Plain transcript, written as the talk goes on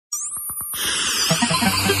Hey,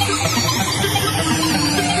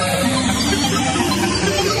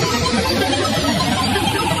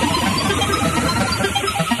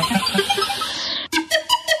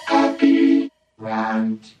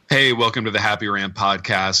 welcome to the Happy Rant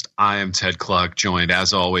podcast. I am Ted Cluck, joined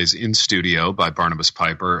as always in studio by Barnabas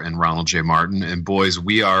Piper and Ronald J. Martin. And boys,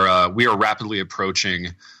 we are rapidly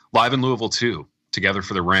approaching Live in Louisville 2, Together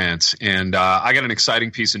for the Rant. And I got an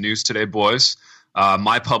exciting piece of news today, boys.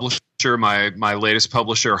 My publisher, my latest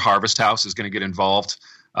publisher, Harvest House, is going to get involved.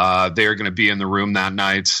 They are going to be in the room that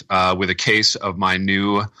night with a case of my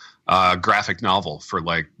new graphic novel for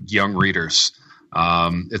like young readers.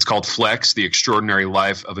 It's called Flex, The Extraordinary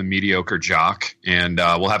Life of a Mediocre Jock. And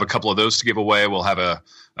we'll have a couple of those to give away. We'll have a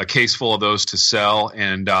case full of those to sell.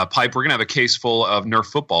 And Pipe, we're going to have a case full of Nerf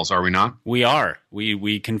footballs, are we not? We are.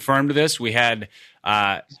 We confirmed this. We had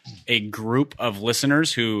a group of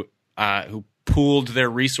listeners who pooled their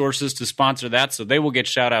resources to sponsor that, so they will get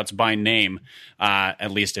shout-outs by name,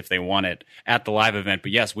 at least if they want it, at the live event.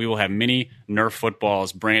 But yes, we will have mini Nerf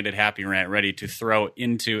footballs branded Happy Rant ready to throw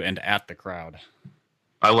into and at the crowd.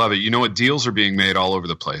 I love it. You know what? Deals are being made all over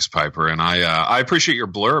the place, Piper, and I appreciate your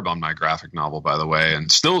blurb on my graphic novel, by the way,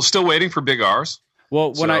 and still waiting for big R's.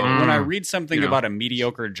 Well, when I read something about a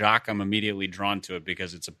mediocre jock, I'm immediately drawn to it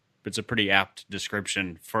because it's a pretty apt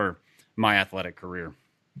description for my athletic career.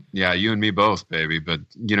 Yeah, you and me both, baby. But,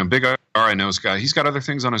 Big R, I know, he's got other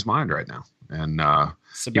things on his mind right now. And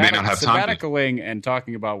he may not have time. Sabbaticaling and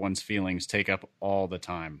talking about one's feelings take up all the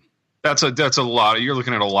time. That's a lot. You're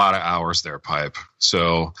looking at a lot of hours there, Pipe.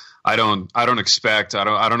 So I don't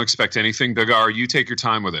expect anything, Big R. You take your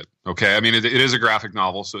time with it, okay? I mean, it is a graphic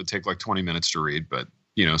novel, so it'd take like 20 minutes to read, but,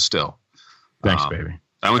 still. Thanks, baby.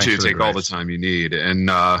 I want you to take all the time you need. And,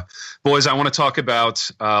 boys, I want to talk about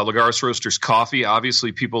Lagares Roasters coffee.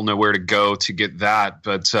 Obviously, people know where to go to get that.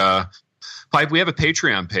 But, Pipe, we have a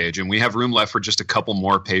Patreon page, and we have room left for just a couple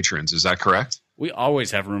more patrons. Is that correct? We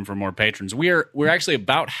always have room for more patrons. We're actually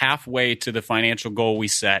about halfway to the financial goal we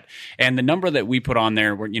set. And the number that we put on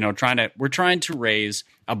there, we're trying to raise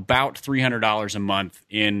about $300 a month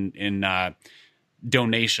in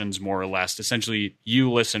donations, more or less, essentially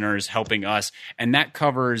you listeners helping us, and that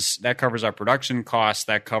covers our production costs,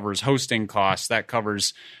 that covers hosting costs, that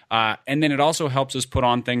covers and then it also helps us put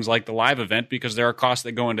on things like the live event because there are costs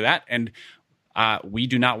that go into that, and we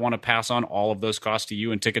do not want to pass on all of those costs to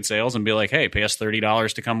you in ticket sales and be like, hey, pay us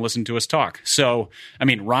 $30 to come listen to us talk. So, I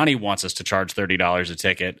mean, Ronnie wants us to charge $30 a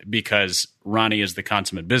ticket because Ronnie is the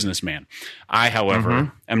consummate businessman. I,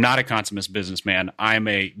 however, am not a consummate businessman. I'm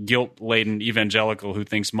a guilt-laden evangelical who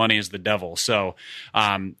thinks money is the devil. So,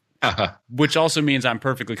 which also means I'm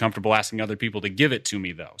perfectly comfortable asking other people to give it to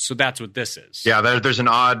me, though. So that's what this is. Yeah, there's an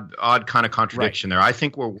odd kind of contradiction there. I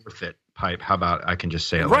think we're worth it. Pipe. How about I can just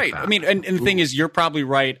say it like that? I mean, and the thing is, you're probably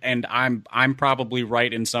right, and I'm probably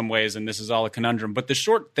right in some ways, and this is all a conundrum. But the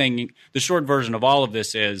short version of all of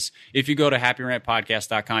this is, if you go to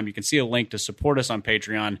happyrantpodcast.com, you can see a link to support us on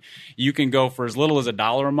Patreon. You can go for as little as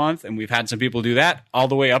 $1 a month, and we've had some people do that, all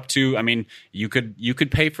the way up to, I mean, you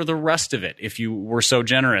could pay for the rest of it if you were so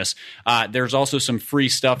generous. There's also some free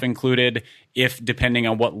stuff included, if depending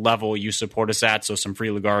on what level you support us at. So some free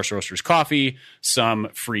Lagares Roasters coffee, some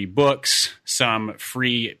free books, some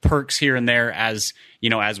free perks here and there as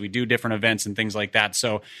we do different events and things like that.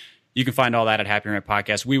 So you can find all that at Happy Rant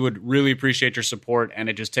Podcast. We would really appreciate your support, and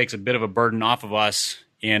it just takes a bit of a burden off of us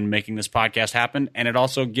in making this podcast happen. And it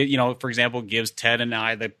also, for example, gives Ted and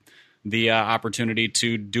I the opportunity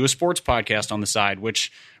to do a sports podcast on the side,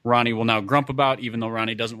 which Ronnie will now grump about, even though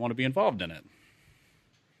Ronnie doesn't want to be involved in it.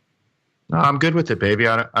 No, I'm good with it, baby.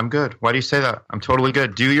 I'm good. Why do you say that? I'm totally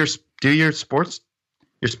good. Do your sports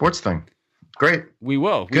thing. Great. We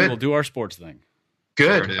will. Good. We will do our sports thing.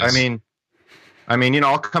 Good. I mean,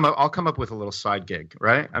 I'll come up with a little side gig,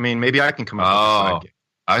 right? I mean, maybe I can come up with a side gig.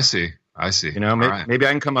 I see. Maybe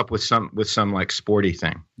I can come up with some like sporty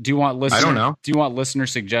thing. Do you want I don't know. Do you want listener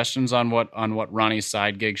suggestions on what Ronnie's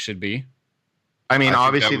side gig should be? I mean,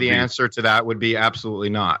 obviously the answer to that would be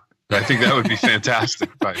absolutely not. I think that would be fantastic.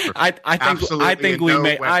 I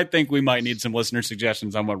think we might need some listener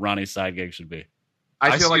suggestions on what Ronnie's side gig should be.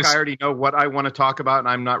 I feel like I already know what I want to talk about, and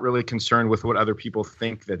I'm not really concerned with what other people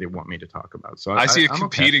think that they want me to talk about. So I see a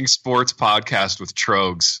competing sports podcast with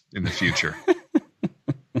Trogs in the future.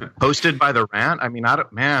 Hosted by the Rant. I mean,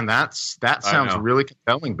 that sounds really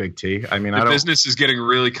compelling, Big T. I mean, the business is getting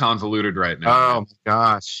really convoluted right now. Oh my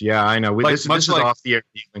gosh, yeah, I know. This is off the air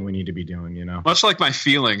dealing we need to be doing. Much like my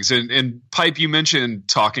feelings. And Pipe, you mentioned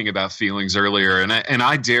talking about feelings earlier, and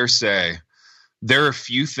I dare say there are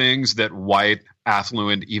few things that white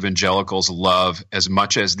affluent evangelicals love as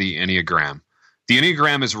much as the Enneagram. The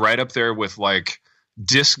Enneagram is right up there with like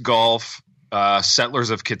disc golf, Settlers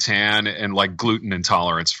of Catan, and like gluten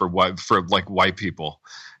intolerance for white people.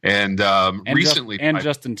 And recently,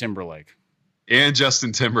 Justin Timberlake. And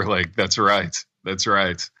Justin Timberlake. That's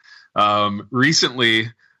right.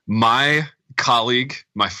 Recently, my colleague,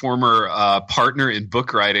 my former partner in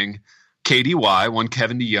book writing, KDY, one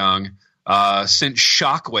Kevin DeYoung, sent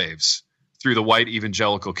shockwaves through the white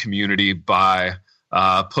evangelical community by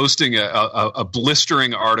posting a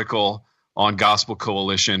blistering article on Gospel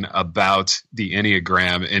Coalition about the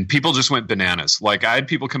Enneagram, and people just went bananas. Like, I had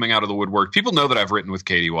people coming out of the woodwork. People know that I've written with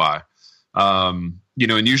KDY, and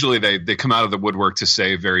usually they come out of the woodwork to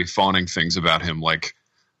say very fawning things about him, like,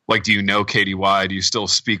 do you know KDY? Do you still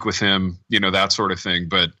speak with him? That sort of thing.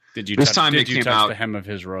 But did you this touch, time did they you came touch out the hem of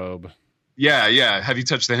his robe? Yeah. Have you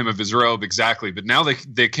touched the hem of his robe? Exactly. But now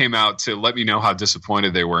they came out to let me know how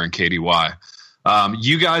disappointed they were in KDY.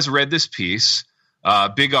 You guys read this piece.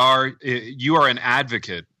 Big R, you are an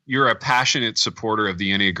advocate. You're a passionate supporter of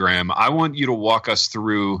the Enneagram. I want you to walk us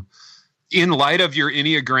through, in light of your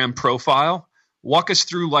Enneagram profile, walk us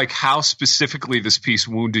through like how specifically this piece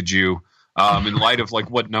wounded you in light of like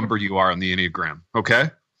what number you are on the Enneagram. Okay?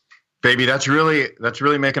 Baby, that's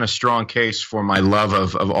really making a strong case for my love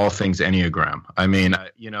of all things Enneagram. I mean,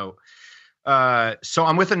 so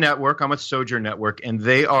I'm with a network. I'm with Sojourn Network, and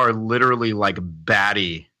they are literally like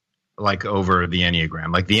batty, like over the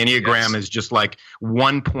Enneagram. Like the Enneagram is just like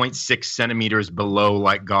 1.6 centimeters below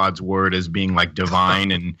like God's word as being like divine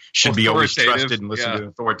and should be always trusted and listened to,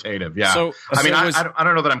 authoritative. Yeah. So I mean, I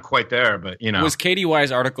don't know that I'm quite there, but Was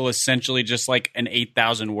KDY's article essentially just like an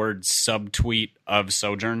 8,000 word subtweet of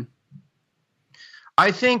Sojourn?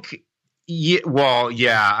 I think,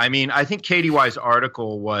 I mean, I think KDY's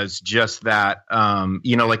article was just that,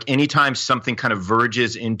 like anytime something kind of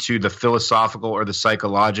verges into the philosophical or the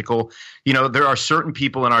psychological, there are certain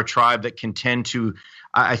people in our tribe that can tend to,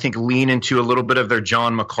 I think, lean into a little bit of their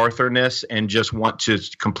John MacArthur-ness and just want to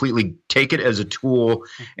completely take it as a tool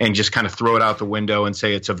and just kind of throw it out the window and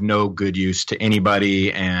say it's of no good use to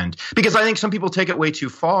anybody. And because I think some people take it way too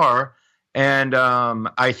far. And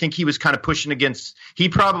I think he was kind of pushing against – he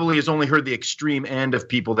probably has only heard the extreme end of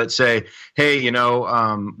people that say, hey,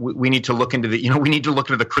 we need to look into we need to look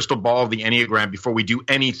into the crystal ball of the Enneagram before we do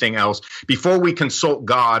anything else. Before we consult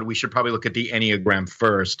God, we should probably look at the Enneagram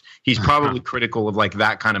first. He's probably critical of like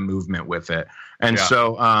that kind of movement with it. And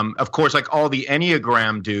so, of course, like all the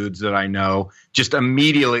Enneagram dudes that I know just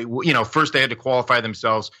immediately, first they had to qualify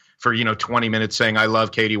themselves for 20 minutes saying I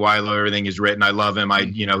love KDY, I love everything he's written, I love him,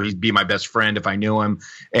 he'd be my best friend if I knew him.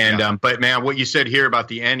 And but man, what you said here about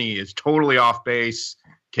the Ennie is totally off base,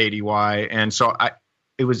 KDY. And so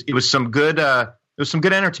it was some good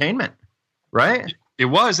entertainment, right? It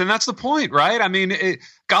was, and that's the point, right? I mean,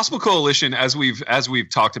 Gospel Coalition, as we've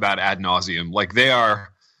talked about ad nauseum, like they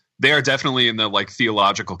are definitely in the like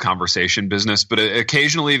theological conversation business, but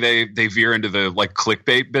occasionally they veer into the like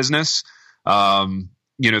clickbait business.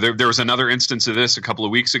 There was another instance of this a couple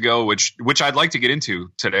of weeks ago, which I'd like to get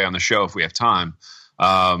into today on the show if we have time.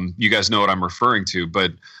 You guys know what I'm referring to,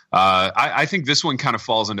 but I think this one kind of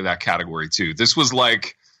falls into that category too. This was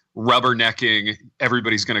like rubbernecking,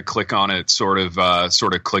 everybody's going to click on it, sort of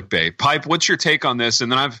clickbait. Pipe, what's your take on this?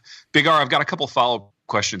 And then I've got a couple follow-up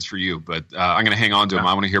questions for you, but I'm going to hang on to them.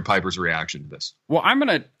 I want to hear Piper's reaction to this. Well, I'm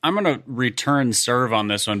gonna return serve on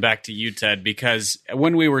this one back to you, Ted, because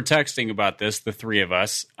when we were texting about this, the three of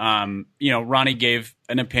us, Ronnie gave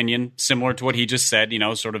an opinion similar to what he just said.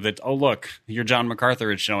 Sort of that. Oh, look, your John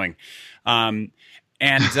MacArthur is showing, and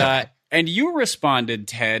you responded,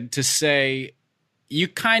 Ted, to say you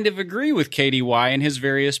kind of agree with KDY and his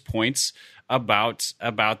various points about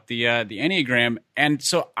the Enneagram. And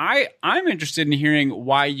so I'm interested in hearing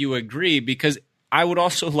why you agree, because I would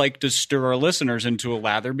also like to stir our listeners into a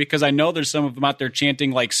lather, because I know there's some of them out there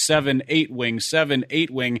chanting like 7-8 wing, 7-8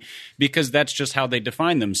 wing, because that's just how they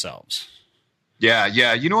define themselves. Yeah.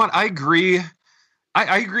 You know what? I agree.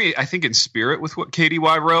 I agree. I think in spirit with what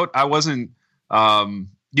KDY wrote. I wasn't, I'll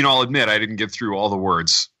admit I didn't get through all the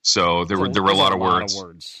words. So there were a lot of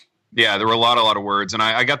words. Yeah, there were a lot of words, and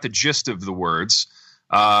I got the gist of the words.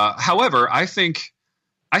 However, I think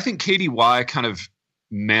KDY kind of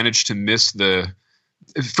managed to miss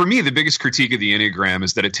for me, the biggest critique of the Enneagram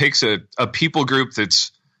is that it takes a people group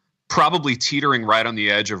that's probably teetering right on the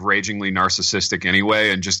edge of ragingly narcissistic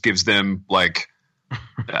anyway, and just gives them like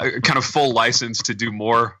kind of full license to do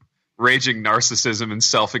more raging narcissism and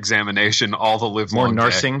self-examination all the live long more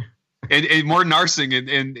narsing. Day. And more narsing,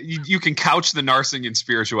 and you can couch the narsing in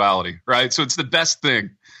spirituality, right? So it's the best thing.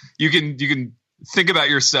 You can think about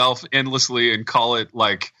yourself endlessly and call it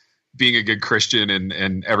like being a good Christian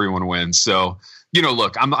and everyone wins. So,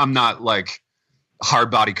 look, I'm not like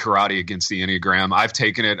hard body karate against the Enneagram. I've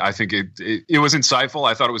taken it. I think it was insightful.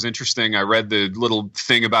 I thought it was interesting. I read the little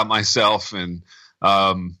thing about myself and,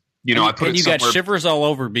 I put it you somewhere. got shivers all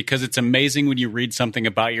over because it's amazing when you read something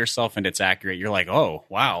about yourself and it's accurate. You're like, oh,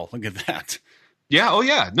 wow, look at that. Yeah. Oh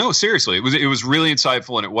yeah. No, seriously. It was really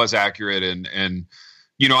insightful and it was accurate. And,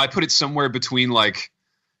 I put it somewhere between like,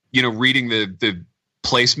 reading the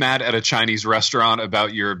placemat at a Chinese restaurant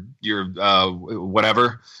about your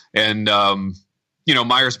whatever. And,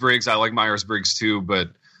 Myers-Briggs, I like Myers-Briggs too,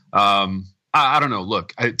 but, I don't know.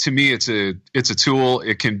 Look, to me, it's a tool.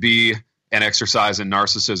 It can be an exercise in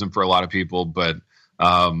narcissism for a lot of people, but,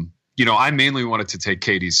 I mainly wanted to take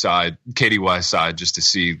KDY's side, just to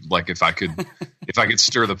see like if I could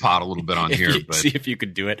stir the pot a little bit on here, but see if you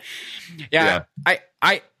could do it. Yeah.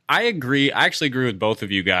 I agree. I actually agree with both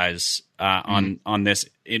of you guys on this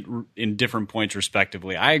in different points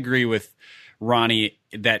respectively. I agree with Ronnie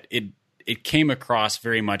that it came across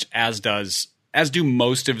very much as do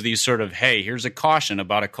most of these sort of, hey, here's a caution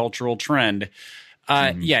about a cultural trend.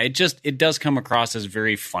 Yeah, it does come across as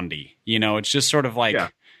very fundy. It's just sort of like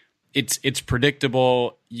it's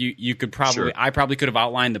predictable. You could probably I probably could have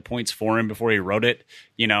outlined the points for him before he wrote it.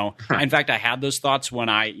 In fact, I had those thoughts when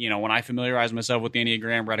I familiarized myself with the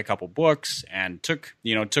Enneagram, read a couple books, and took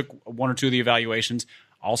one or two of the evaluations.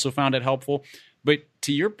 Also found it helpful. But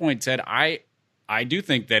to your point, Ted, I do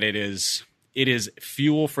think that it is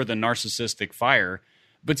fuel for the narcissistic fire.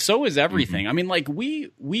 But so is everything. I mean, like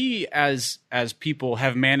we as people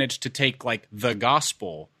have managed to take like the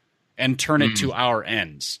gospel and turn it to our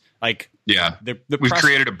ends. Like, we've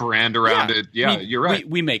created a brand around it. Yeah, you're right.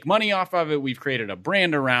 We make money off of it. We've created a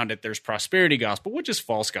brand around it. There's prosperity gospel, which is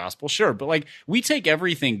false gospel, sure. But like, we take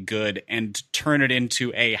everything good and turn it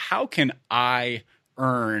into how can I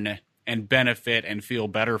earn and benefit and feel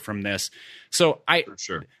better from this? So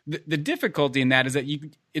the difficulty in that is that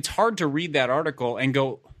it's hard to read that article and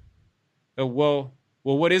go, oh,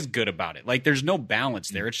 well, what is good about it? Like, there's no balance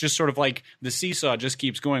there. It's just sort of like the seesaw just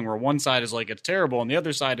keeps going, where one side is like it's terrible and the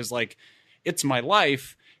other side is like it's my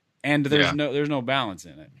life, and there's no balance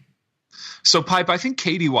in it. So, Pipe, I think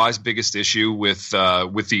KDY's biggest issue with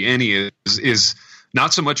the Ennie is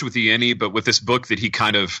not so much with the Ennie, but with this book that he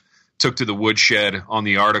kind of took to the woodshed on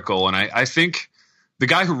the article. And I think the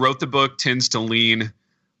guy who wrote the book tends to lean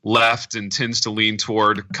left and tends to lean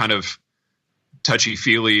toward kind of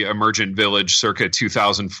touchy-feely emergent village circa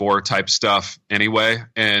 2004 type stuff anyway.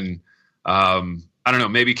 And I don't know,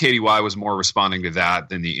 maybe KDY was more responding to that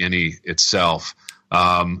than the Ennie itself.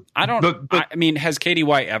 I mean, has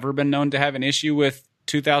KDY ever been known to have an issue with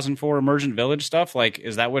 2004 emergent village stuff? Like,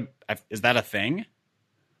 is that a thing?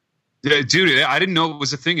 Dude, I didn't know it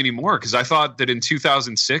was a thing anymore, because I thought that in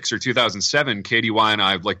 2006 or 2007, KDY and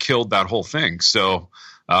I like killed that whole thing. So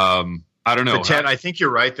I don't know. But Ted, I think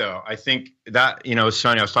you're right, though. I think that, it's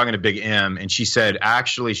funny. I was talking to Big M, and she said,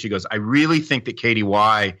 she goes, I really think that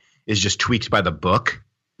KDY is just tweaked by the book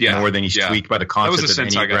more than he's tweaked by the concept of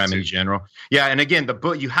Enneagram in general. Yeah, and again, the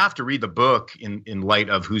book, you have to read the book in light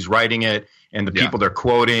of who's writing it and the people they're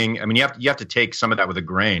quoting. I mean, you have to take some of that with a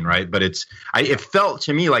grain, right? But it felt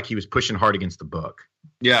to me like he was pushing hard against the book.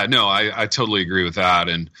 Yeah, no, I totally agree with that.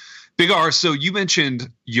 And Big R, so you mentioned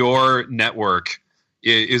your network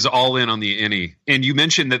is all in on the Ennie, and you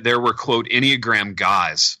mentioned that there were, quote, Enneagram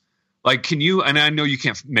guys. Like, can you, and I know you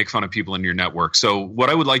can't make fun of people in your network, so what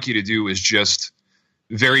I would like you to do is just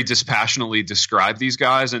very dispassionately describe these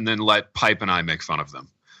guys and then let Pipe and I make fun of them.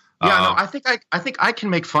 Yeah, I think I can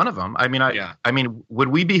make fun of them. I mean, I mean, would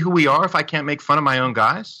we be who we are if I can't make fun of my own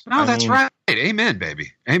guys? No, that's right. Amen,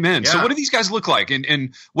 baby. Amen. Yeah. So what do these guys look like?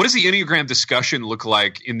 And what does the Enneagram discussion look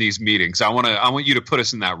like in these meetings? I want you to put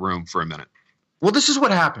us in that room for a minute. Well, this is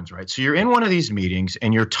what happens, right? So you're in one of these meetings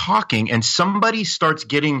and you're talking, and somebody starts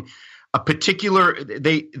getting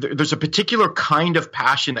there's a particular kind of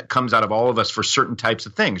passion that comes out of all of us for certain types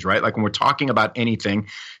of things, right? Like when we're talking about anything,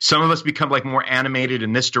 some of us become like more animated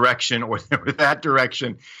in this direction or that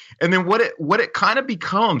direction. And then what it kind of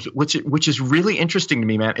becomes, which is really interesting to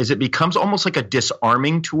me, man, is it becomes almost like a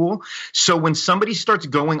disarming tool. So when somebody starts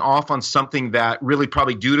going off on something that really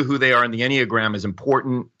probably due to who they are in the Enneagram is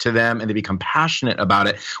important to them and they become passionate about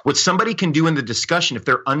it, what somebody can do in the discussion, if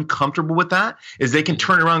they're uncomfortable with that, is they can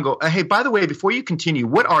turn around and go, hey, by the way, before you continue,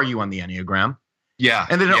 what are you on the Enneagram? Yeah.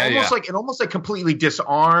 And then it almost like completely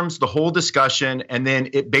disarms the whole discussion. And then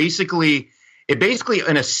it basically it basically,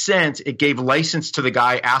 in a sense, it gave license to the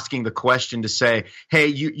guy asking the question to say, hey,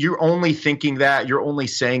 you're only thinking that, you're only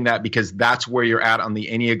saying that because that's where you're at on the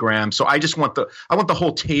Enneagram. So I just want the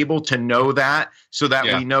whole table to know that, so that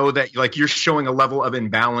we know that, like, you're showing a level of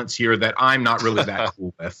imbalance here that I'm not really that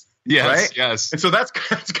cool with. Yes, right? yes. And so that's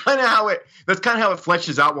kind of how it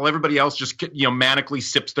fleshes out, while everybody else just manically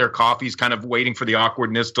sips their coffees, kind of waiting for the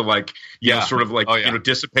awkwardness to sort of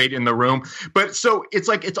dissipate in the room. But so it's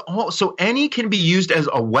like so any can be used as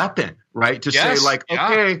a weapon, right? To say like,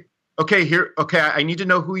 I need to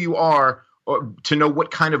know who you are, or to know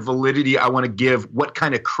what kind of validity I want to give, what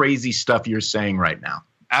kind of crazy stuff you're saying right now.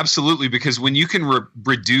 Absolutely, because when you can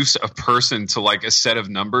reduce a person to like a set of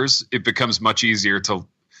numbers, it becomes much easier to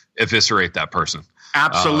eviscerate that person.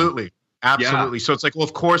 Absolutely. Yeah. So it's like, well,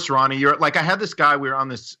 of course, Ronnie, you're like, I had this guy, we were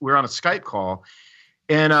on a Skype call,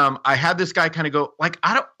 and I had this guy kind of go like,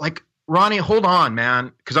 Ronnie, hold on,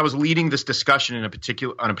 man. Cause I was leading this discussion on a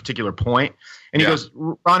particular point. And he goes,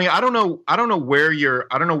 Ronnie, I don't know where you're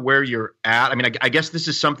at. I mean, I guess this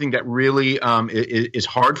is something that really is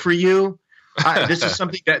hard for you. This is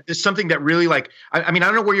something that really, like, I mean, I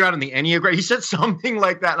don't know where you're at on the Enneagram. He said something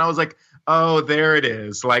like that. And I was like, oh, there it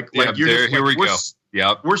is. Like you're there, just, here we go.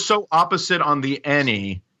 Yep. We're so opposite on the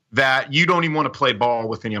Enne that you don't even want to play ball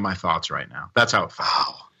with any of my thoughts right now. That's how it felt.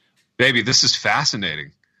 Wow. Baby, this is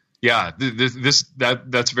fascinating. Yeah,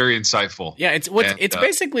 that's very insightful. Yeah, it's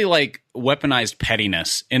basically like weaponized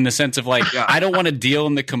pettiness, in the sense of like, I don't want to deal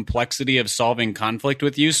in the complexity of solving conflict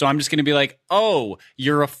with you, so I'm just going to be like, oh,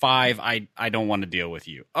 you're a 5, I don't want to deal with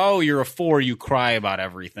you. Oh, you're a 4, you cry about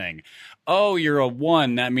everything. Oh, you're a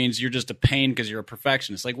 1, that means you're just a pain because you're a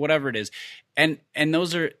perfectionist. Like, whatever it is, and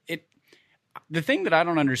those are it. The thing that I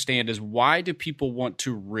don't understand is, why do people want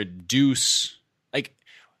to reduce, like,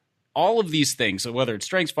 all of these things, so whether it's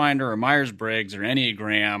StrengthsFinder or Myers-Briggs or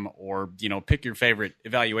Enneagram, or, pick your favorite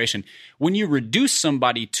evaluation, when you reduce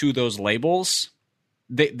somebody to those labels,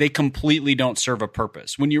 they completely don't serve a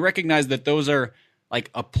purpose. When you recognize that those are like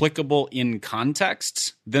applicable in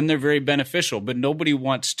contexts, then they're very beneficial, but nobody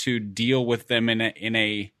wants to deal with them in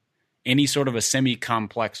any sort of a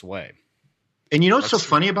semi-complex way. And what's so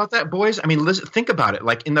funny about that, boys? I mean, listen, think about it.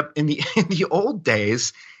 Like in the old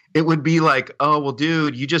days, it would be like, oh, well,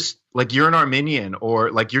 dude, you just, like, you're an Arminian,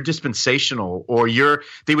 or like you're dispensational, or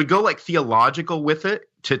they would go like theological with it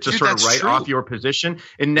to sort of write off your position.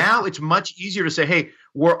 And now it's much easier to say, hey,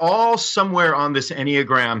 we're all somewhere on this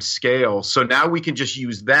Enneagram scale. So now we can just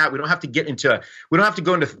use that. We don't have to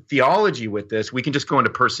go into theology with this. We can just go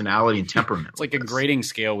into personality and temperament. It's like a grading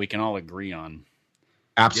scale we can all agree on.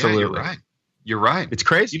 Absolutely. Yeah, you're right. It's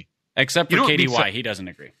crazy. Except for KDY. He doesn't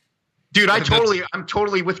agree. Dude, I'm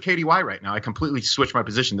totally with KDY right now. I completely switched my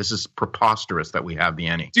position. This is preposterous that we have the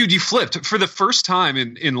Enne. Dude, you flipped. For the first time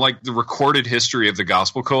in like the recorded history of the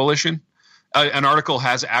Gospel Coalition, an article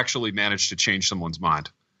has actually managed to change someone's mind,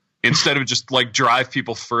 instead of just like drive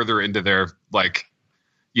people further into their, like,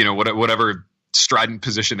 whatever strident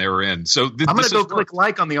position they were in. So I'm going to go click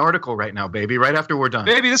like on the article right now, baby, right after we're done.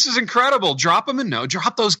 Baby, this is incredible. Drop them a note.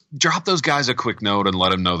 Drop those guys a quick note and let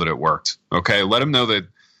them know that it worked. Okay, let them know that,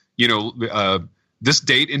 this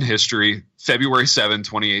date in history, February 7,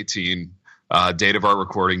 2018, date of our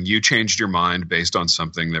recording, you changed your mind based on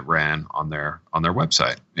something that ran on their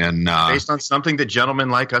website, and based on something that gentlemen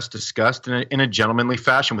like us discussed in a gentlemanly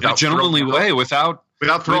fashion, without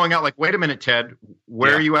throwing out like, wait a minute, Ted,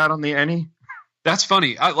 where are you at on the Enne? That's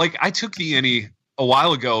funny. I took the Enne a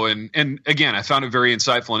while ago, and again, I found it very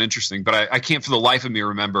insightful and interesting, but I can't for the life of me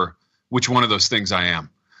remember which one of those things I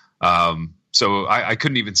am. So I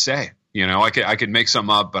couldn't even say. I could make some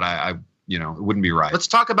up, but I it wouldn't be right. Let's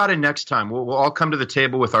talk about it next time. We'll all come to the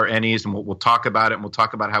table with our Ennies, and we'll talk about it, and we'll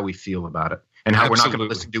talk about how we feel about it, and how we're not going to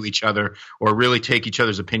listen to each other or really take each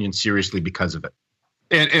other's opinions seriously because of it.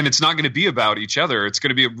 And it's not going to be about each other. It's going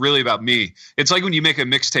to be really about me. It's like when you make a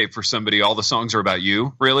mixtape for somebody, all the songs are about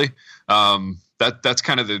you, really. That's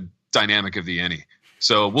kind of the dynamic of the Enne.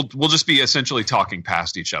 So we'll just be essentially talking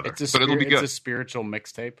past each other. But it'll be good. It's a spiritual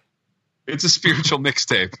mixtape. It's a spiritual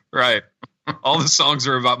mixtape, right? All the songs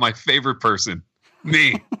are about my favorite person,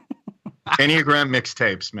 me. Enneagram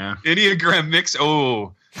mixtapes, man. Enneagram mix.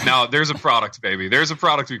 Oh, now there's a product, baby. There's a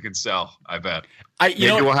product we can sell. I bet.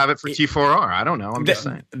 Maybe we'll have it for T4R. I don't know. I'm just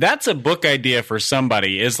saying. That's a book idea for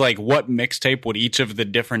somebody. Is like, what mixtape would each of the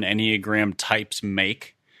different Enneagram types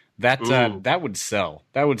make? That would sell.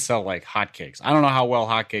 That would sell like hotcakes. I don't know how well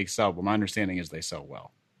hotcakes sell, but my understanding is they sell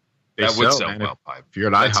well. That would sell well, Pipe. If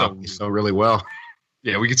you're at IHOP, you sell really well.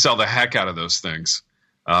 Yeah, we could sell the heck out of those things.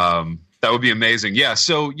 That would be amazing. Yeah.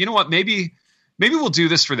 So you know what? Maybe maybe we'll do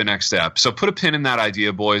this for the next step. So put a pin in that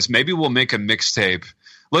idea, boys. Maybe we'll make a mixtape.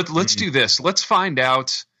 Let's do this. Let's find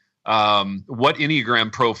out what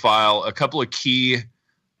Enneagram profile a couple of key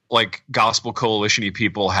like Gospel Coalition-y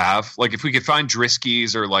people have. Like if we could find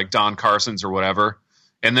Drisky's or like Don Carson's or whatever,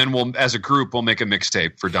 and then we'll, as a group, we'll make a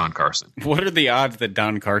mixtape for Don Carson. What are the odds that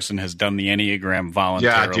Don Carson has done the Enneagram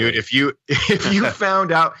voluntarily? Yeah, dude. If you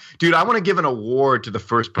found out, dude, I want to give an award to the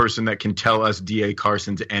first person that can tell us D.A.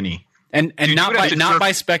 Carson's Ennie. And dude, not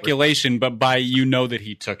by speculation, but by that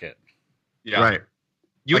he took it. Yeah, right.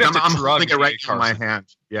 You would have to holding it right in my hand.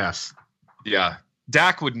 Yes. Yeah.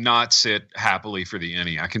 Dak would not sit happily for the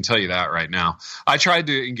Ennie. I can tell you that right now. I tried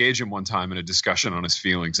to engage him one time in a discussion on his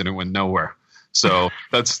feelings, and it went nowhere. So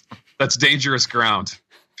that's dangerous ground,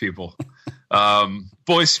 people.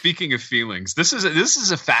 Boys, speaking of feelings, this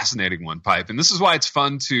is a fascinating one, Pipe, and this is why it's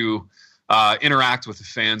fun to interact with the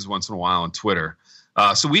fans once in a while on Twitter.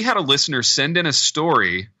 So we had a listener send in a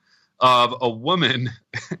story of a woman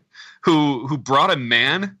who brought a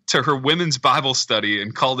man to her women's Bible study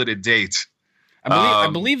and called it a date. I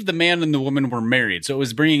believe the man and the woman were married, so it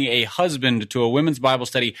was bringing a husband to a women's Bible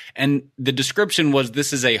study, and the description was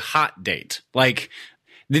this is a hot date. Like,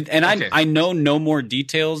 and okay. I know no more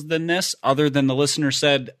details than this, other than the listener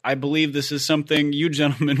said, I believe this is something you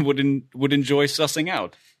gentlemen would enjoy sussing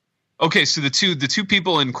out. Okay, so the two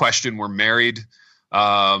people in question were married.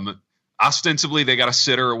 Ostensibly, they got a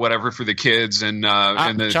sitter or whatever for the kids, and the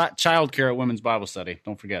childcare at women's Bible study.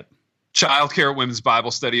 Don't forget. Childcare at women's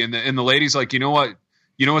Bible study, and the lady's like, you know what,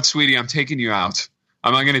 sweetie, I'm taking you out.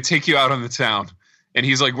 I'm going to take you out on the town. And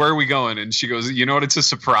he's like, where are we going? And she goes, you know what, it's a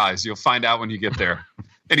surprise. You'll find out when you get there.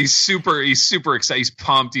 And he's super excited. He's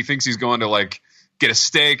pumped. He thinks he's going to like get a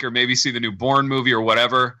steak or maybe see the new Bourne movie or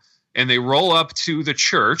whatever. And they roll up to the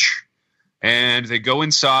church and they go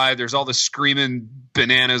inside. There's all the screaming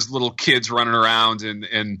bananas, little kids running around,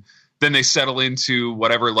 and then they settle into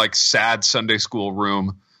whatever like sad Sunday school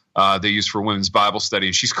room they use for women's Bible study.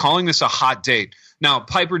 And she's calling this a hot date. Now,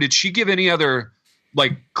 Piper, did she give any other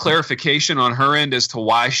like clarification on her end as to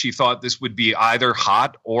why she thought this would be either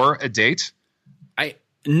hot or a date?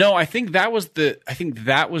 No, I think that was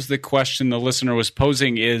the question the listener was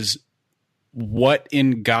posing is what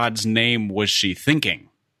in God's name was she thinking?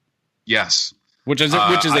 Yes. Which is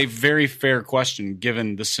a very fair question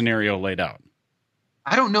given the scenario laid out.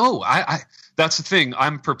 I don't know. I that's the thing.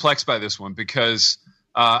 I'm perplexed by this one because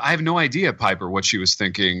I have no idea, Piper, what she was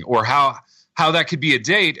thinking or how that could be a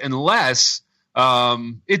date unless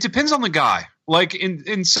it depends on the guy. Like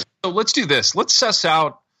so let's do this. Let's suss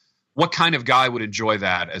out what kind of guy would enjoy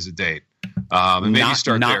that as a date. And maybe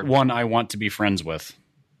start there. Not one I want to be friends with.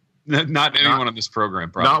 Not anyone on this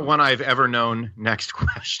program, probably. Not one I've ever known. Next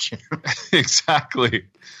question. Exactly.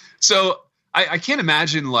 So I can't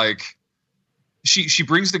imagine like she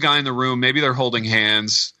brings the guy in the room. Maybe they're holding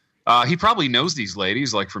hands. He probably knows these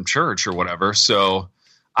ladies like from church or whatever. So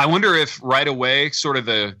I wonder if right away sort of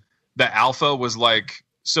the alpha was like,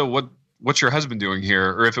 so what's your husband doing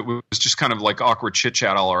here? Or if it was just kind of like awkward chit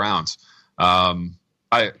chat all around.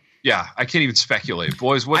 I can't even speculate.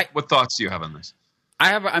 Boys, what thoughts do you have on this?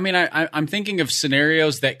 I'm thinking of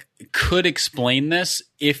scenarios that could explain this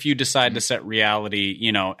if you decide to set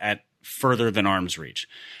reality, at further than arm's reach.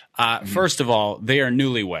 First of all, they are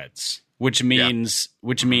newlyweds, which means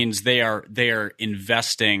they are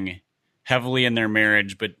investing heavily in their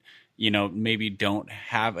marriage, but maybe don't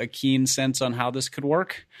have a keen sense on how this could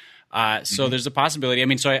work. So there's a possibility. I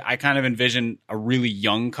mean, so I kind of envision a really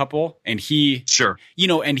young couple and he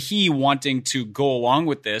wanting to go along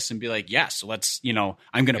with this and be like, yes, let's,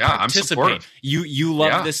 I'm going to participate. You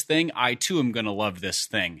love this thing. I too am going to love this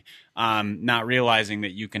thing. Not realizing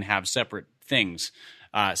that you can have separate things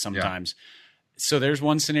sometimes. Yeah. So there's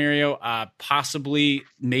one scenario, possibly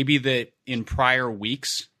maybe that in prior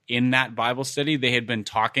weeks in that Bible study, they had been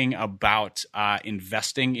talking about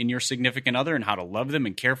investing in your significant other and how to love them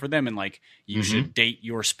and care for them. And like, you should date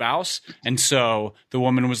your spouse. And so the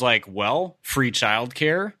woman was like, well, free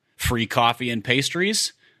childcare, free coffee and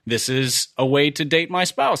pastries. This is a way to date my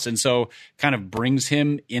spouse. And so kind of brings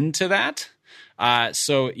him into that.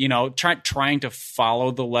 So, trying to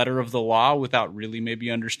follow the letter of the law without really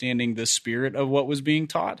maybe understanding the spirit of what was being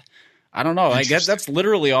taught. I don't know. I guess that's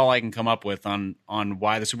literally all I can come up with on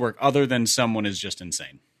why this would work, other than someone is just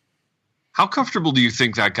insane. How comfortable do you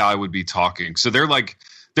think that guy would be talking? So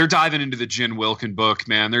they're diving into the Jen Wilkin book,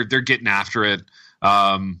 man. They're getting after it.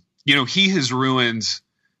 He has ruined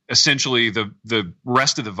essentially the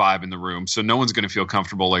rest of the vibe in the room. So no one's going to feel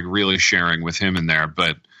comfortable like really sharing with him in there.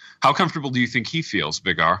 But how comfortable do you think he feels,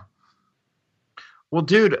 Big R? Well,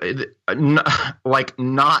 dude,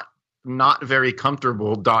 not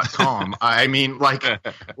notverycomfortable.com. I mean, like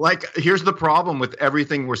here's the problem with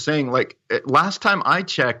everything we're saying. Like last time I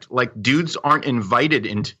checked, like dudes aren't invited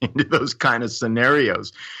into those kind of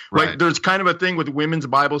scenarios. Right. Like there's kind of a thing with women's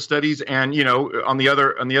Bible studies and, you know, on the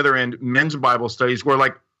other end, men's Bible studies where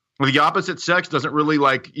like the opposite sex doesn't really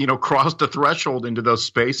like, you know, cross the threshold into those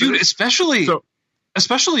spaces. Dude, especially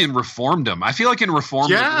in Reformedom. I feel like in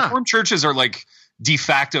Reformed churches are like de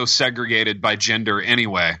facto segregated by gender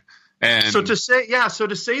anyway. And so to say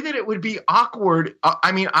that it would be awkward,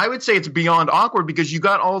 I mean, I would say it's beyond awkward because you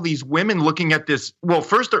got all these women looking at this. Well,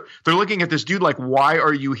 first they're looking at this dude like, why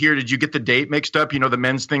are you here? Did you get the date mixed up? You know, the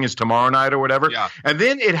men's thing is tomorrow night or whatever. Yeah. And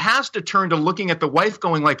then it has to turn to looking at the wife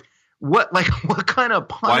going like, what kind of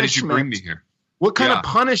punishment? Why did you bring me here? What kind of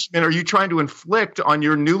punishment are you trying to inflict on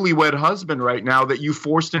your newlywed husband right now that you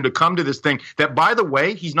forced him to come to this thing that, by the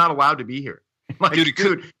way, he's not allowed to be here? Like,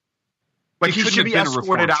 dude. Like he should be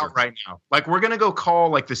escorted out right now. Like we're going to go call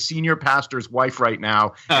like the senior pastor's wife right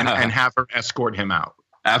now and have her escort him out.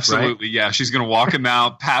 Absolutely. Right? Yeah. She's going to walk him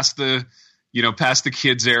out past the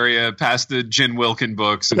kids area, past the Jen Wilkin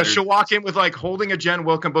books. And she'll walk in with like holding a Jen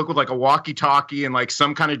Wilkin book with like a walkie talkie and like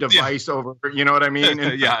some kind of device over her. You know what I mean?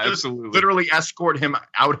 And yeah, absolutely. Literally escort him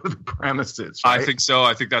out of the premises. Right? I think so.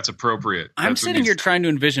 I think that's appropriate. I'm sitting here trying to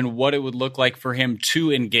envision what it would look like for him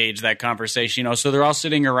to engage that conversation. You know, so they're all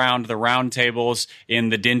sitting around the round tables in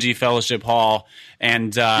the dingy fellowship hall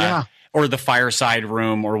and, or the fireside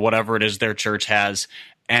room or whatever it is their church has.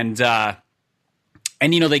 And,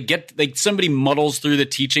 you know, somebody muddles through the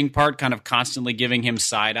teaching part, kind of constantly giving him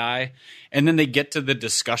side eye. And then they get to the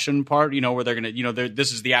discussion part, you know, where they're going to, you know,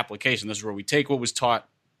 this is the application. This is where we take what was taught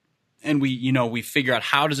and we figure out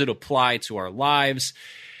how does it apply to our lives.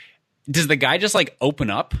 Does the guy just like open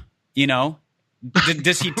up, you know?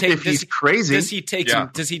 Does he take if he's crazy? Does he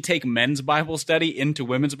take men's Bible study into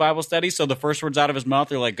women's Bible study? So the first words out of his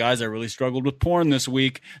mouth are like, "Guys, I really struggled with porn this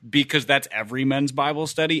week," because that's every men's Bible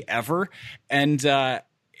study ever. And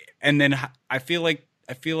then I feel like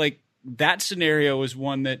that scenario is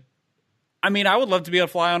one that, I mean, I would love to be a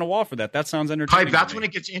fly on a wall for that. That sounds entertaining. That's when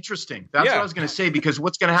it gets interesting. That's what I was going to say, because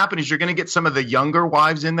what's going to happen is you're going to get some of the younger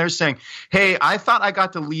wives in there saying, "Hey, I thought I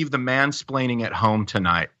got to leave the mansplaining at home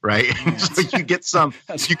tonight," right? So you get some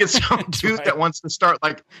dude that wants to start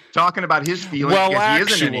like talking about his feelings.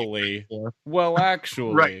 Well,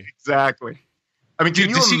 actually, right? Exactly. I mean, can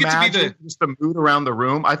you imagine just the mood around the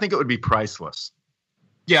room? I think it would be priceless.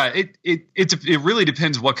 Yeah, it really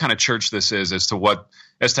depends what kind of church this is as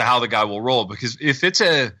to how the guy will roll. Because if it's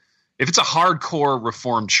a hardcore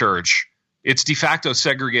Reformed church, it's de facto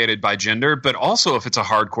segregated by gender. But also, if it's a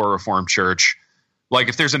hardcore Reformed church, like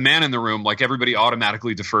if there's a man in the room, like everybody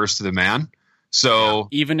automatically defers to the man. So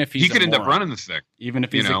even if he could end up running the thing, even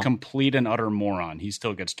if he's a complete and utter moron, he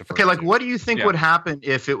still gets deferred. Okay, like what do you think would happen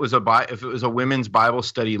if it was a women's Bible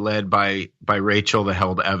study led by Rachel the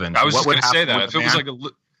Held Evans? I was just going to say that if it was like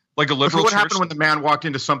a liberal what church, happened when the man walked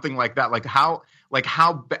into something like that?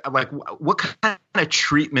 What kind of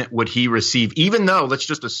treatment would he receive? Even though, let's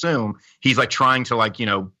just assume he's like trying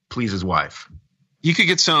to please his wife. He could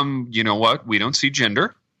get some. You know what? We don't see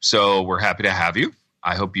gender, so we're happy to have you.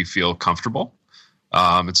 I hope you feel comfortable.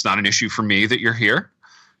 It's not an issue for me that you're here.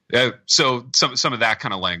 So some of that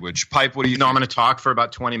kind of language. Pipe, what do you think? I'm going to talk for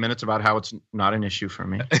about 20 minutes about how it's not an issue for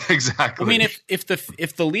me. Exactly. I mean,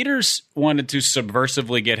 if the leaders wanted to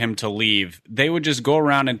subversively get him to leave, they would just go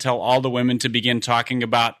around and tell all the women to begin talking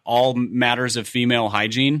about all matters of female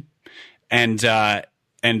hygiene and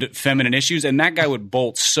feminine issues, and that guy would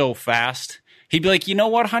bolt so fast. He'd be like, "You know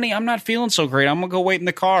what, honey? I'm not feeling so great. I'm going to go wait in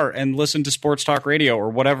the car and listen to sports talk radio or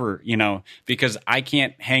whatever, because I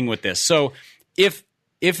can't hang with this." So if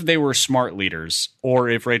they were smart leaders, or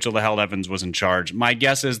if Rachel the Held Evans was in charge, my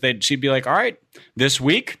guess is that she'd be like, "All right, this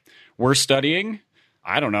week we're studying,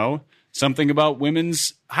 I don't know, something about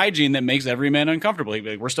women's hygiene that makes every man uncomfortable." He'd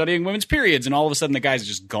be like, "We're studying women's periods," and all of a sudden the guy's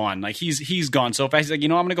just gone. Like he's gone so fast. He's like,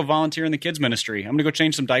 "I'm going to go volunteer in the kids ministry. I'm going to go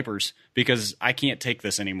change some diapers because I can't take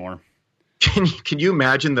this anymore." Can you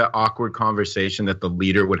imagine the awkward conversation that the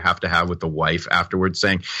leader would have to have with the wife afterwards,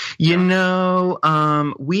 saying, this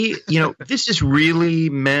is really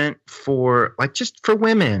meant for just for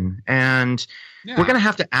women, and we're going to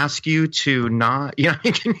have to ask you to not.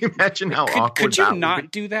 Can you imagine how awkward? Could you not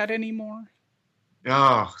do that anymore?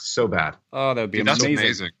 Oh, so bad. Oh, that would be amazing. That's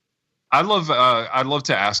amazing. I'd love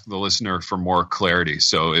to ask the listener for more clarity.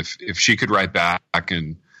 So if she could write back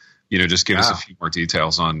and just give us a few more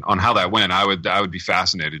details on how that went. I would be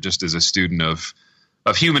fascinated just as a student of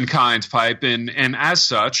humankind, Pipe. And as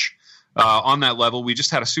such, on that level, we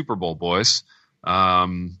just had a Super Bowl, boys.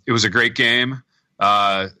 It was a great game.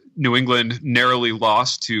 New England narrowly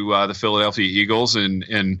lost to the Philadelphia Eagles,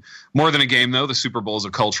 and more than a game though, the Super Bowl is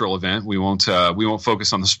a cultural event. We won't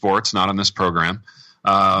focus on the sports, not on this program.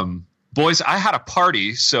 Boys, I had a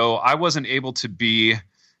party, so I wasn't able to be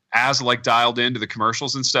as like dialed into the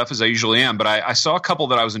commercials and stuff as I usually am. But I saw a couple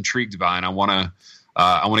that I was intrigued by, and I want to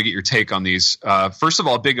get your take on these. First of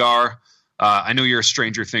all, Big R, I know you're a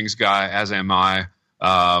Stranger Things guy, as am I.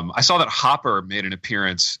 I saw that Hopper made an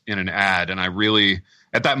appearance in an ad, and I really,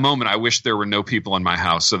 at that moment, I wish there were no people in my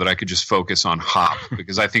house so that I could just focus on Hop,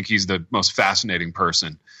 because I think he's the most fascinating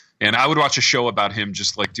person. And I would watch a show about him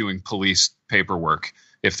just like doing police paperwork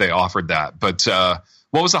if they offered that. But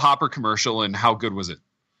what was the Hopper commercial, and how good was it?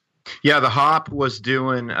 Yeah, the Hop was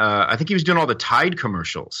doing, I think he was doing all the Tide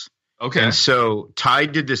commercials. Okay. And so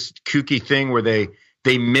Tide did this kooky thing where they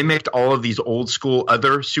mimicked all of these old school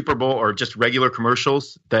other Super Bowl or just regular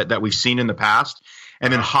commercials that we've seen in the past.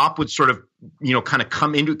 And then Hop would sort of, kind of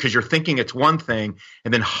come into it because you're thinking it's one thing.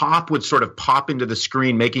 And then Hop would sort of pop into the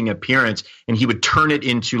screen making an appearance, and he would turn it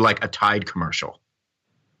into like a Tide commercial.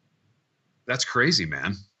 That's crazy,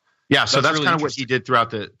 man. Yeah, so that's really kind of what he did throughout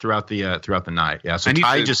the night. Yeah, so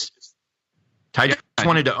Tide just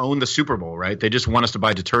wanted to own the Super Bowl, right? They just want us to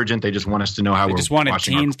buy detergent. They just want us to know how we're watching. They just wanted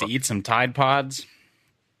teens to eat some Tide Pods.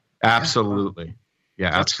 Absolutely,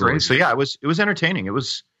 yeah, That's absolutely. crazy. So yeah, it was entertaining. It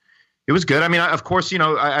was good. I mean, of course,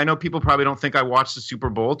 I know people probably don't think I watched the Super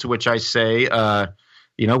Bowl, to which I say,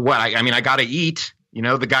 you know what? I mean, I got to eat.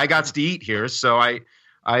 The guy got to eat here, so I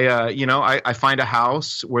find a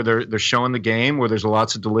house where they're showing the game, where there's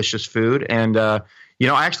lots of delicious food, and I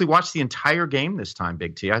actually watched the entire game this time,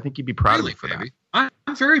 Big T. I think you'd be proud of me for baby. that.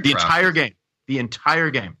 I'm very proud. The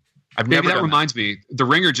entire game. I've Maybe never. that reminds me. The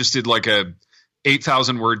Ringer just did like a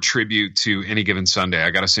 8,000 word tribute to Any Given Sunday. I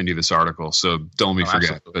got to send you this article, so don't let me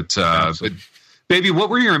forget. Absolutely. But baby, what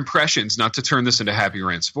were your impressions? Not to turn this into Happy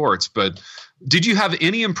Rant Sports, but did you have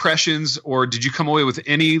any impressions, or did you come away with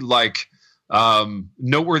any like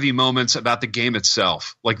noteworthy moments about the game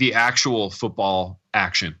itself, like the actual football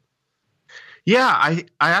action? Yeah, I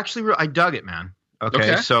actually I dug it, man.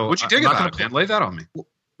 Okay. So what'd you dig about it, man? Lay that on me.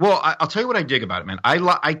 Well, I'll tell you what I dig about it, man. I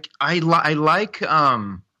like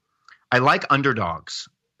underdogs.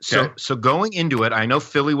 So going into it, I know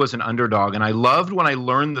Philly was an underdog, and I loved when I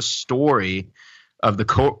learned the story of the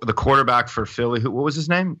quarterback for Philly. What was his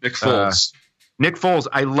name? Nick Foles. Nick Foles.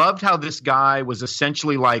 I loved how this guy was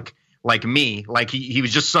essentially like me. Like he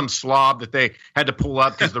was just some slob that they had to pull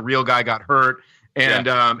up because the real guy got hurt.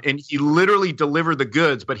 And he literally delivered the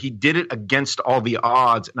goods, but he did it against all the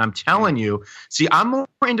odds. And I'm telling you, see, I'm more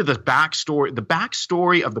into the backstory. The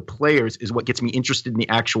backstory of the players is what gets me interested in the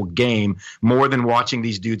actual game more than watching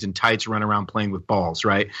these dudes in tights run around playing with balls,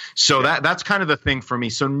 right? So that's kind of the thing for me.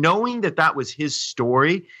 So knowing that was his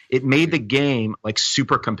story, it made the game like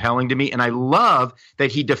super compelling to me. And I love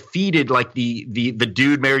that he defeated like the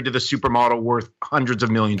dude married to the supermodel worth hundreds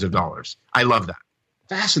of millions of dollars. I love that.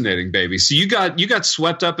 Fascinating, baby. So you got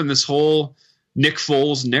swept up in this whole Nick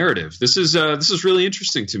Foles narrative. This is really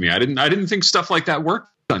interesting to me. I didn't think stuff like that worked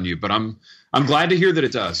on you, but I'm glad to hear that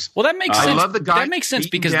it does. Well, that makes sense. I love the guy. That makes sense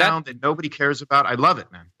because that nobody cares about. I love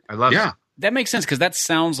it, man. I love it. That makes sense because that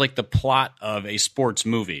sounds like the plot of a sports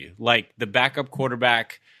movie, like the backup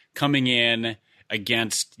quarterback coming in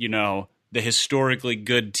against the historically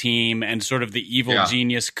good team and sort of the evil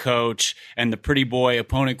genius coach and the pretty boy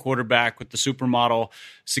opponent quarterback with the supermodel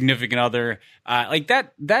significant other. Like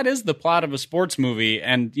that is the plot of a sports movie.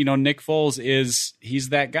 And, Nick Foles he's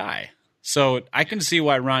that guy. So I can see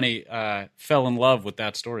why Ronnie fell in love with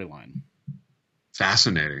that storyline.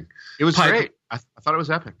 Fascinating. It was great. I thought it was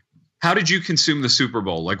epic. How did you consume the Super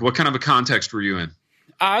Bowl? Like what kind of a context were you in?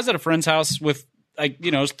 I was at a friend's house with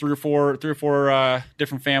it was three or four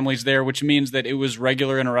different families there, which means that it was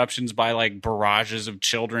regular interruptions by like barrages of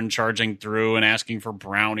children charging through and asking for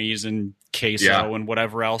brownies and queso and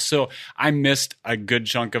whatever else. So I missed a good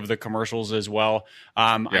chunk of the commercials as well.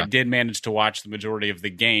 I did manage to watch the majority of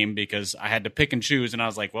the game because I had to pick and choose. And I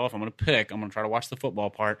was like, well, if I'm going to pick, I'm going to try to watch the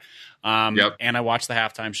football part. And I watched the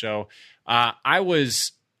halftime show. I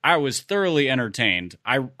was thoroughly entertained.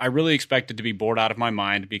 I really expected to be bored out of my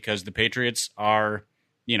mind because the Patriots are,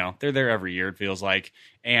 they're there every year, it feels like.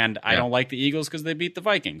 And I don't like the Eagles because they beat the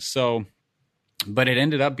Vikings. So, but it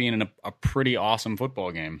ended up being a pretty awesome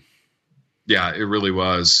football game. Yeah, it really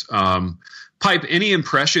was. Pipe, any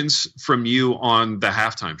impressions from you on the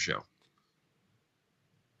halftime show?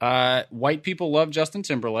 White people love Justin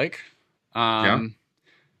Timberlake. And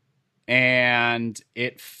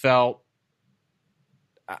it felt,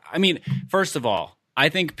 first of all, I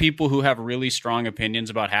think people who have really strong opinions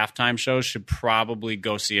about halftime shows should probably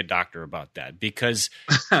go see a doctor about that, because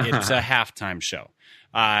it's a halftime show.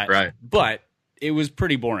 Right. But it was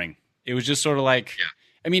pretty boring. It was just sort of like,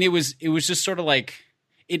 I mean, it was just sort of like,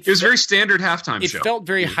 it was very standard halftime show. It felt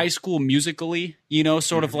very High School Musical-y,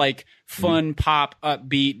 sort of like fun, pop,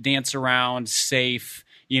 upbeat, dance around, safe,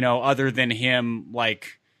 other than him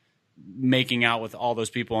like making out with all those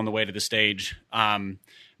people on the way to the stage.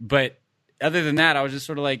 But other than that, I was just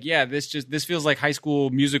sort of like, yeah, this feels like High School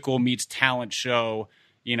Musical meets talent show,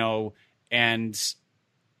 and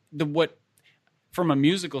from a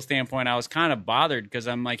musical standpoint, I was kind of bothered because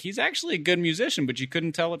I'm like, he's actually a good musician, but you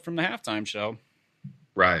couldn't tell it from the halftime show.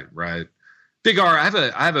 Right. Big R, I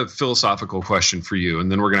have a philosophical question for you,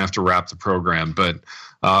 and then we're going to have to wrap the program. But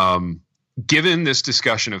given this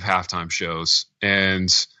discussion of halftime shows,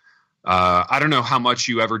 and I don't know how much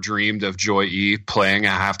you ever dreamed of Joy E playing a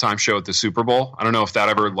halftime show at the Super Bowl. I don't know if that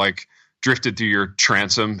ever like drifted through your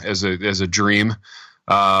transom as a dream.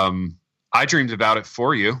 I dreamed about it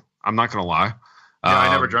for you. I'm not going to lie. Yeah,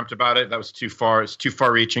 I never dreamt about it. That was too far. It's too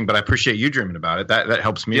far reaching, but I appreciate you dreaming about it. That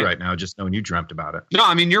helps me right now, just knowing you dreamt about it. No,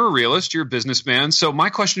 I mean, you're a realist. You're a businessman. So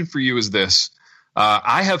my question for you is this.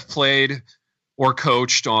 I have played or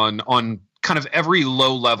coached on kind of every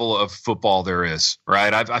low level of football there is,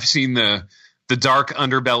 right? I've seen the dark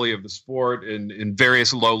underbelly of the sport in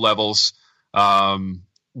various low levels.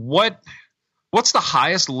 What's the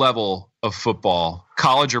highest level of football,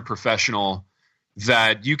 college or professional,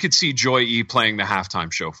 that you could see Joy E playing the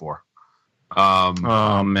halftime show for?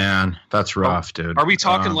 Oh man, that's rough, dude. Are we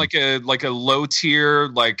talking like a low tier,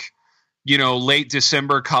 like, late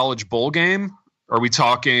December college bowl game? Are we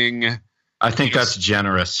talking? I think that's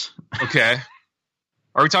generous. Okay.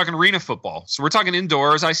 Are we talking arena football? So we're talking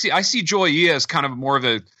indoors. I see Joy E as kind of more of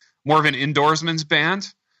an indoorsman's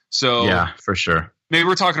band. So yeah, for sure. Maybe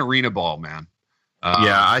we're talking arena ball, man.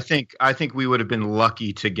 Yeah, I think we would have been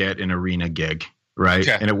lucky to get an arena gig. Right.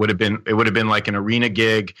 Okay. And it would have been like an arena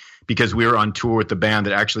gig, because we were on tour with the band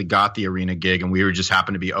that actually got the arena gig, and we were just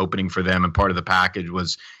happened to be opening for them. And part of the package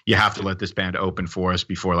was you have to let this band open for us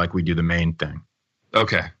before like we do the main thing.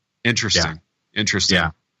 Okay. Interesting.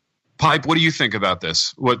 Yeah. Pipe, what do you think about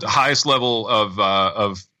this? What the highest level of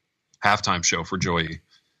halftime show for Joy E?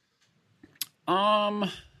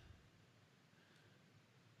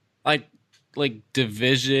 Like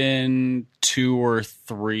Division 2 or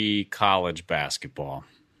 3 college basketball.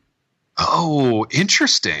 Oh,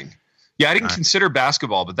 interesting. Yeah, I didn't consider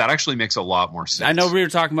basketball, but that actually makes a lot more sense. I know we were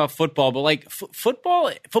talking about football, but like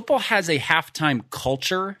football has a halftime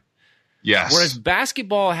culture. Yes. Whereas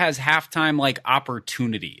basketball has halftime like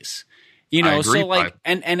opportunities. I agree, so like, Pipe.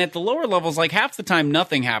 and at the lower levels, like half the time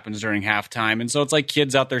nothing happens during halftime, and so it's like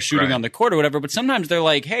kids out there shooting on the court or whatever. But sometimes they're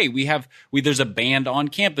like, "Hey, there's a band on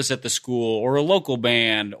campus at the school, or a local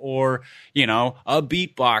band, or a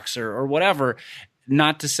beatboxer or whatever."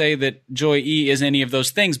 Not to say that Joy E is any of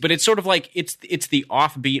those things, but it's sort of like it's the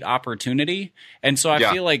offbeat opportunity, and so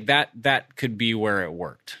I feel like that could be where it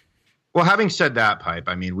worked. Well, having said that, Pipe,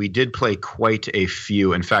 I mean, we did play quite a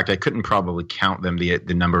few. In fact, I couldn't probably count them, the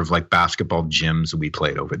number of like basketball gyms we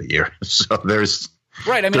played over the year. So there's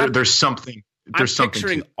right. I mean, there's something. There's I'm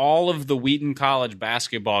picturing all of the Wheaton College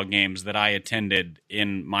basketball games that I attended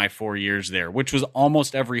in my 4 years there, which was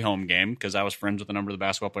almost every home game because I was friends with a number of the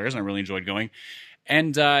basketball players and I really enjoyed going.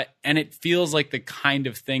 And it feels like the kind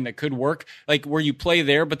of thing that could work, like where you play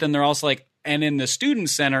there, but then they're also like, and in the student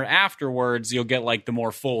center afterwards, you'll get like the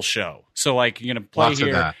more full show. So like you're going to play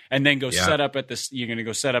here and then go set up at this. You're going to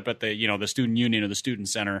go set up at the the student union or the student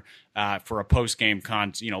center for a post game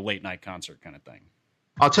late night concert kind of thing.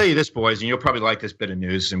 I'll tell you this, boys, and you'll probably like this bit of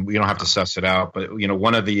news, and we don't have to suss it out. But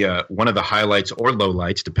one of the highlights or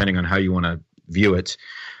lowlights, depending on how you want to view it,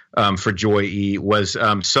 for Joy E was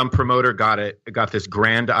some promoter got this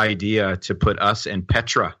grand idea to put us and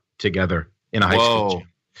Petra together in a high school gym.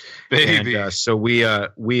 Baby. And, so we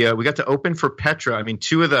got to open for Petra. I mean,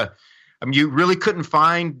 you really couldn't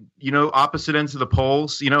find, opposite ends of the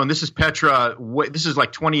poles, and this is Petra. This is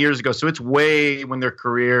like 20 years ago. So it's way when their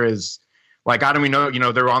career is like, I don't even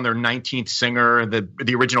know, they're on their 19th singer.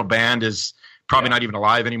 The original band is probably not even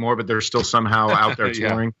alive anymore, but they're still somehow out there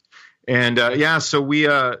touring. And so we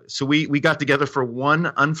got together for one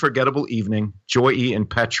unforgettable evening, Joy E and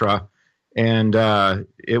Petra. And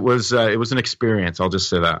it was an experience. I'll just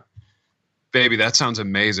say that. Baby, that sounds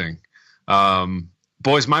amazing.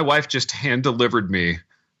 Boys, my wife just hand delivered me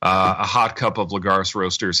a hot cup of Lagares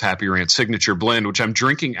Roasters Happy Rant Signature Blend, which I'm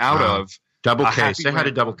drinking out of. Double K. Say hi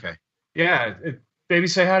to Double K. Yeah, baby,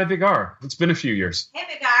 say hi to Big R. It's been a few years. Hey,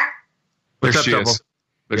 Big R. There What's up, she Double? is.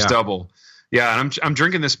 There's Double. Yeah, and I'm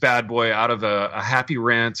drinking this bad boy out of a Happy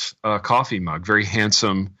Rant coffee mug, very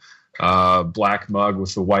handsome black mug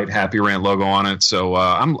with the white Happy Rant logo on it. So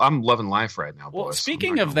I'm loving life right now, boys. Well,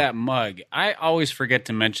 speaking of that mug, I always forget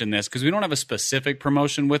to mention this because we don't have a specific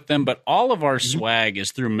promotion with them, but all of our swag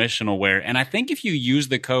is through Missional Wear, and I think if you use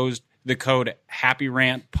the code Happy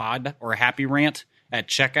Rant Pod or Happy Rant at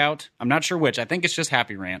checkout, I'm not sure which. I think it's just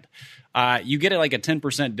Happy Rant. You get like a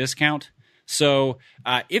 10% discount. So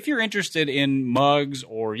if you're interested in mugs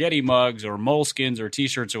or Yeti mugs or moleskins or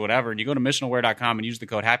T-shirts or whatever, and you go to missionalwear.com and use the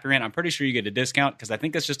code Happy Rant, I'm pretty sure you get a discount because I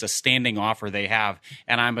think that's just a standing offer they have,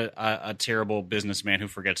 and I'm a terrible businessman who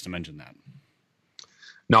forgets to mention that.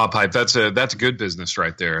 No, Pipe, that's good business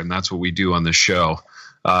right there, and that's what we do on this show.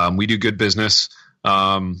 We do good business.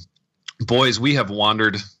 Boys, we have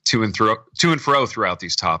wandered to and fro throughout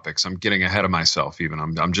these topics. I'm getting ahead of myself. Even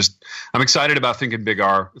I'm excited about thinking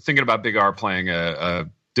about Big R playing a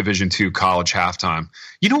Division II college halftime.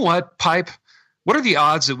 You know what, Pipe? What are the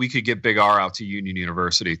odds that we could get Big R out to Union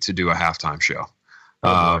University to do a halftime show?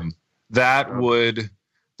 That would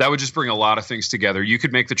just bring a lot of things together. You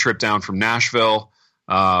could make the trip down from Nashville.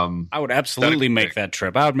 I would absolutely make that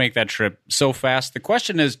trip. I would make that trip so fast. The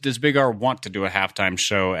question is, does Big R want to do a halftime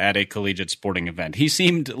show at a collegiate sporting event? He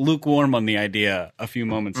seemed lukewarm on the idea a few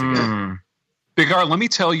moments ago. Big R, let me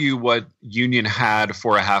tell you what Union had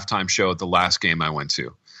for a halftime show at the last game I went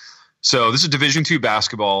to. So this is Division II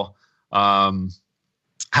basketball. Halftime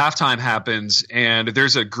happens, and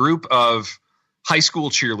there's a group of high school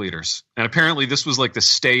cheerleaders. And apparently this was like the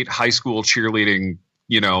state high school cheerleading,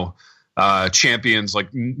 champions like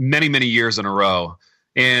many, many years in a row.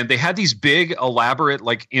 And they had these big, elaborate,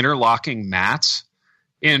 like interlocking mats.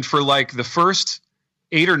 And for like the first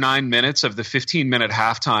 8 or 9 minutes of the 15-minute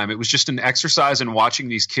halftime, it was just an exercise in watching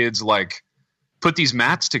these kids like put these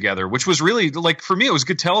mats together, which was really like, for me, it was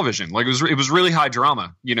good television. Like it was really high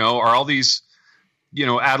drama. Are all these,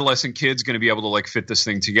 adolescent kids going to be able to like fit this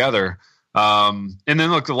thing together? And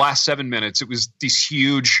then like the last 7 minutes, it was these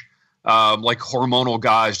huge, like hormonal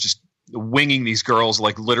guys just winging these girls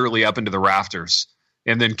like literally up into the rafters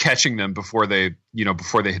and then catching them before they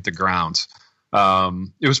hit the ground.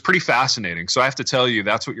 It was pretty fascinating. So I have to tell you,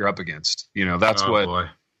 that's what you're up against. That's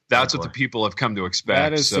what the people have come to expect.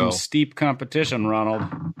 That is some steep competition, Ronald.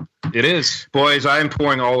 It is. Boys, I am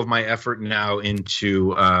pouring all of my effort now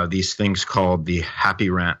into these things called the Happy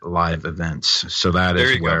Rant live events. So that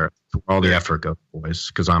is where all the effort goes,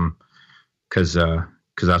 boys, because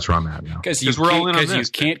that's where I'm at now. Because you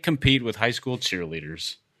can't compete with high school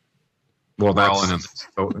cheerleaders. Well, that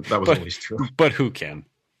was always true. But who can?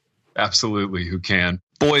 Absolutely, who can?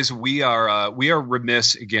 Boys, we are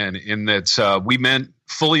remiss again in that we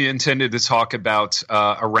fully intended to talk about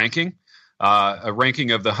a ranking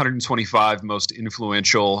of the 125 most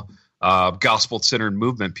influential gospel-centered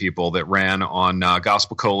movement people that ran on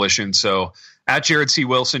Gospel Coalition. So at Jared C.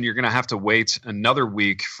 Wilson, you're going to have to wait another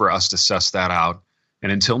week for us to suss that out.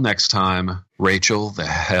 And until next time, Rachel the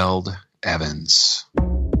Held Evans.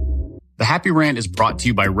 The Happy Rant is brought to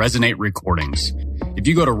you by Resonate Recordings. If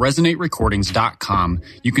you go to resonaterecordings.com,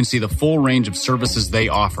 you can see the full range of services they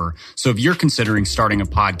offer. So if you're considering starting a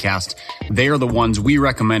podcast, they are the ones we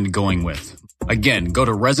recommend going with. Again, go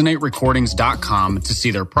to resonaterecordings.com to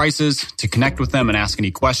see their prices, to connect with them and ask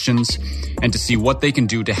any questions, and to see what they can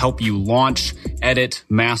do to help you launch, edit,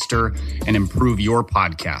 master, and improve your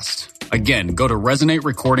podcast. Again, go to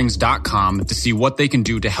resonaterecordings.com to see what they can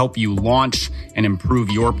do to help you launch and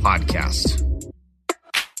improve your podcast.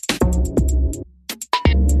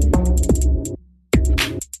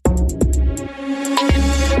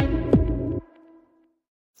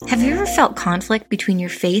 Have you ever felt conflict between your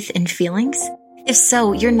faith and feelings? If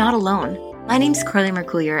so, you're not alone. My name's Carly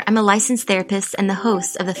Mercoulier. I'm a licensed therapist and the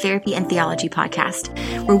host of the Therapy and Theology podcast,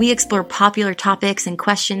 where we explore popular topics and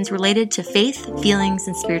questions related to faith, feelings,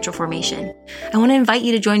 and spiritual formation. I want to invite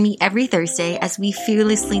you to join me every Thursday as we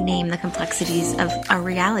fearlessly name the complexities of our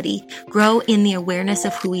reality, grow in the awareness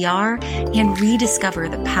of who we are, and rediscover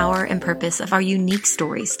the power and purpose of our unique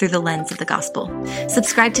stories through the lens of the gospel.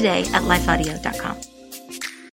 Subscribe today at lifeaudio.com.